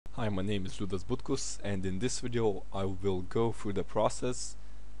Hi, my name is Ludas Butkus, and in this video I will go through the process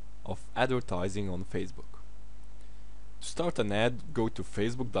of advertising on Facebook. To start an ad, go to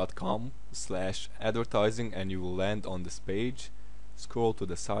facebook.com/advertising and you will land on this page. Scroll to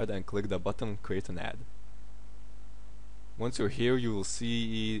the side and click the button Create an Ad. Once you're here, you will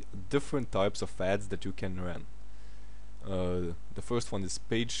see different types of ads that you can run. The first one is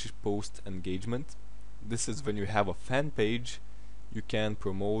page post engagement. This is when you have a fan page, you can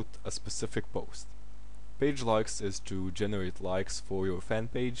promote a specific post. Page likes is to generate likes for your fan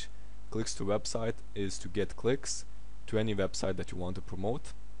page. Clicks to website is to get clicks to any website that you want to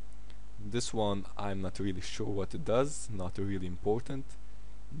promote. This one I'm not really sure what it does, not really important.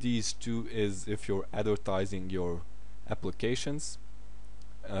 These two is if you're advertising your applications.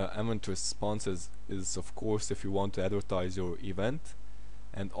 Event responses is of course if you want to advertise your event.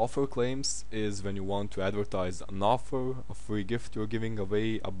 And offer claims is when you want to advertise an offer, a free gift you're giving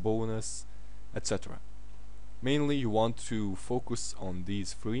away, a bonus, etc. Mainly you want to focus on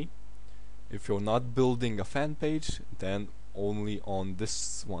these three. If you're not building a fan page, then only on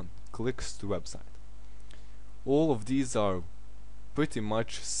this one, clicks to website. All of these are pretty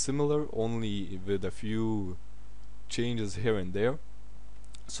much similar, only with a few changes here and there.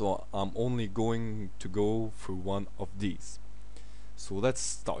 So I'm only going to go through one of these. So let's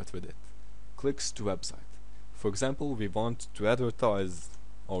start with it. Clicks to website. For example, we want to advertise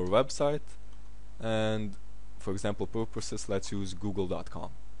our website, and for example purposes, let's use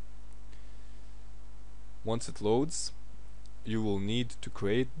google.com. Once it loads, you will need to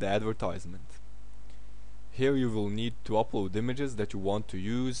create the advertisement. Here you will need to upload images that you want to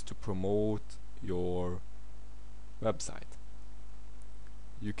use to promote your website.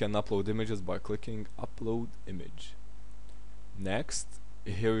 You can upload images by clicking upload image. Next,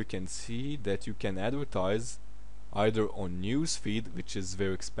 here you can see that you can advertise either on newsfeed, which is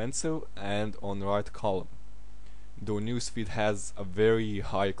very expensive, and on right column. Though newsfeed has a very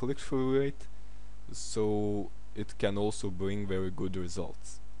high click-through rate, so it can also bring very good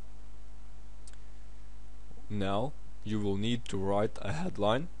results. Now you will need to write a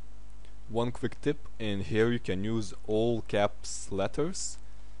headline. One quick tip: in here you can use all caps letters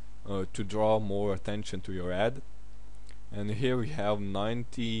to draw more attention to your ad. And here we have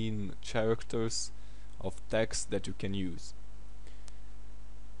 19 characters of text that you can use.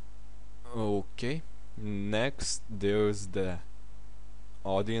 Okay, next there's the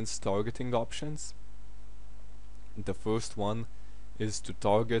audience targeting options. The first one is to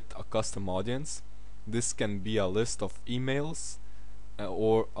target a custom audience. This can be a list of emails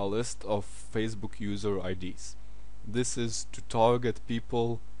or a list of Facebook user IDs. This is to target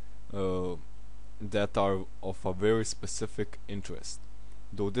people that are of a very specific interest,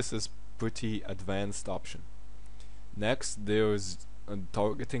 though this is pretty advanced option. Next, there's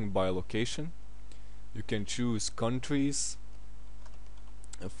targeting by location. You can choose countries,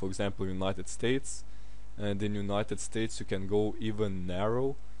 for example United States, and in United States you can go even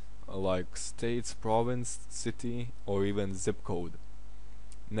narrow, like states, province, city, or even zip code.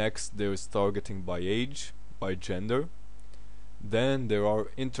 Next, there's targeting by age, by gender. Then there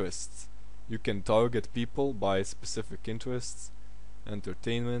are interests. You can target people by specific interests: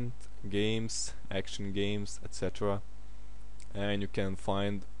 entertainment, games, action games, etc. And you can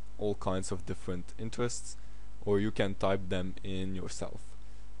find all kinds of different interests, or you can type them in yourself.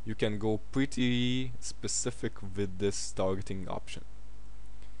 You can go pretty specific with this targeting option.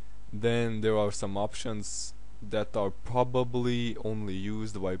 Then there are some options that are probably only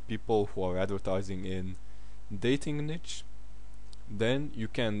used by people who are advertising in dating niche. Then you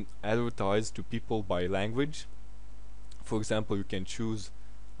can advertise to people by language. For example, you can choose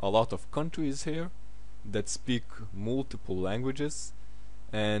a lot of countries here that speak multiple languages,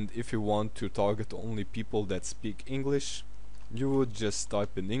 and if you want to target only people that speak English, you would just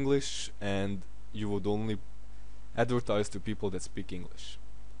type in English and you would only advertise to people that speak English.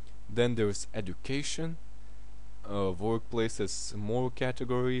 Then there's education, workplaces, more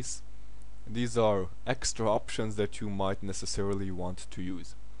categories. These are extra options that you might necessarily want to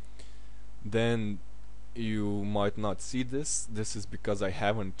use. Then you might not see this. This is because I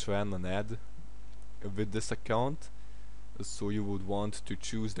haven't ran an ad with this account. So you would want to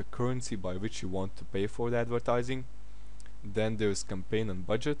choose the currency by which you want to pay for the advertising. Then there's campaign and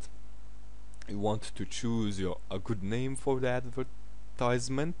budget. You want to choose a good name for the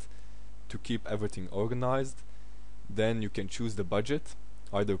advertisement to keep everything organized. Then you can choose the budget,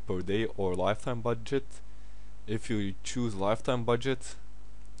 either per day or lifetime budget. If you choose lifetime budget,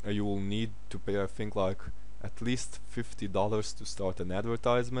 you will need to pay, I think, like at least $50 to start an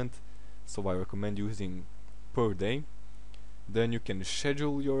advertisement, so I recommend using per day. Then you can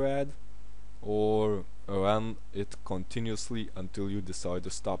schedule your ad or run it continuously until you decide to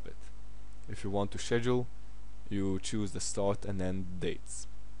stop it. If you want to schedule, you choose the start and end dates.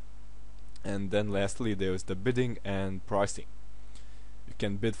 And then lastly, there's the bidding and pricing. You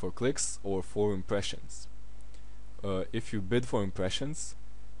can bid for clicks or for impressions. If you bid for impressions,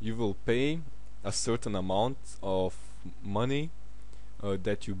 you will pay a certain amount of money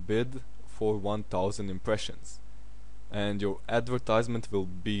that you bid for 1000 impressions, and your advertisement will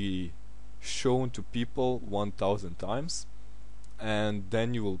be shown to people 1000 times, and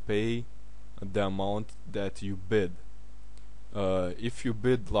then you will pay the amount that you bid. If you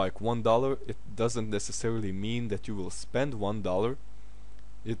bid like $1, it doesn't necessarily mean that you will spend $1.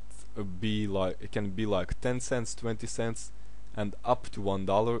 It can be like 10 cents, 20 cents, and up to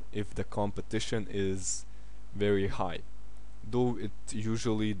 $1 if the competition is very high, though it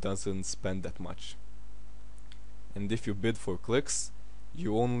usually doesn't spend that much. And if you bid for clicks,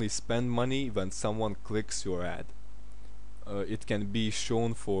 you only spend money when someone clicks your ad. It can be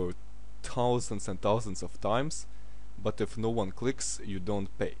shown for thousands and thousands of times, but if no one clicks, you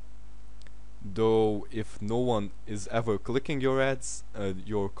don't pay. Though if no one is ever clicking your ads,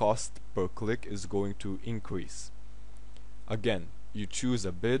 your cost per click is going to increase. Again, you choose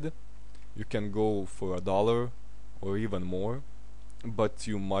a bid. You can go for $1 or even more, but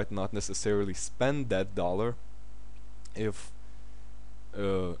you might not necessarily spend that dollar. If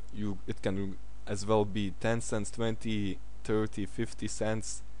it can as well be 10 cents, 20, 30, 50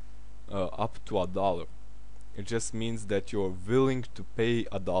 cents, up to $1. It just means that you're willing to pay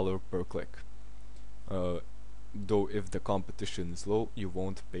 $1 per click. Though if the competition is low, you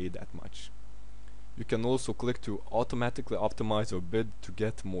won't pay that much. You can also click to automatically optimize your bid to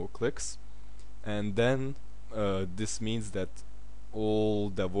get more clicks, and then this means that all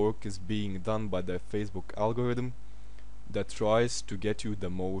the work is being done by the Facebook algorithm that tries to get you the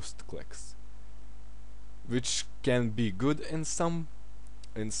most clicks, which can be good in some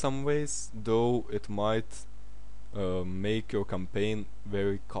ways, though it might make your campaign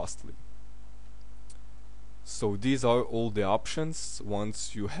very costly. So these are all the options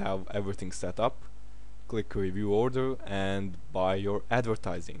once you have everything set up. Click review order and buy your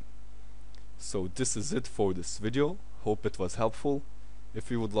advertising. So this is it for this video. Hope it was helpful. If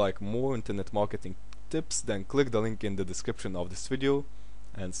you would like more internet marketing tips, then click the link in the description of this video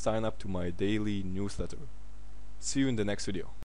and sign up to my daily newsletter. See you in the next video.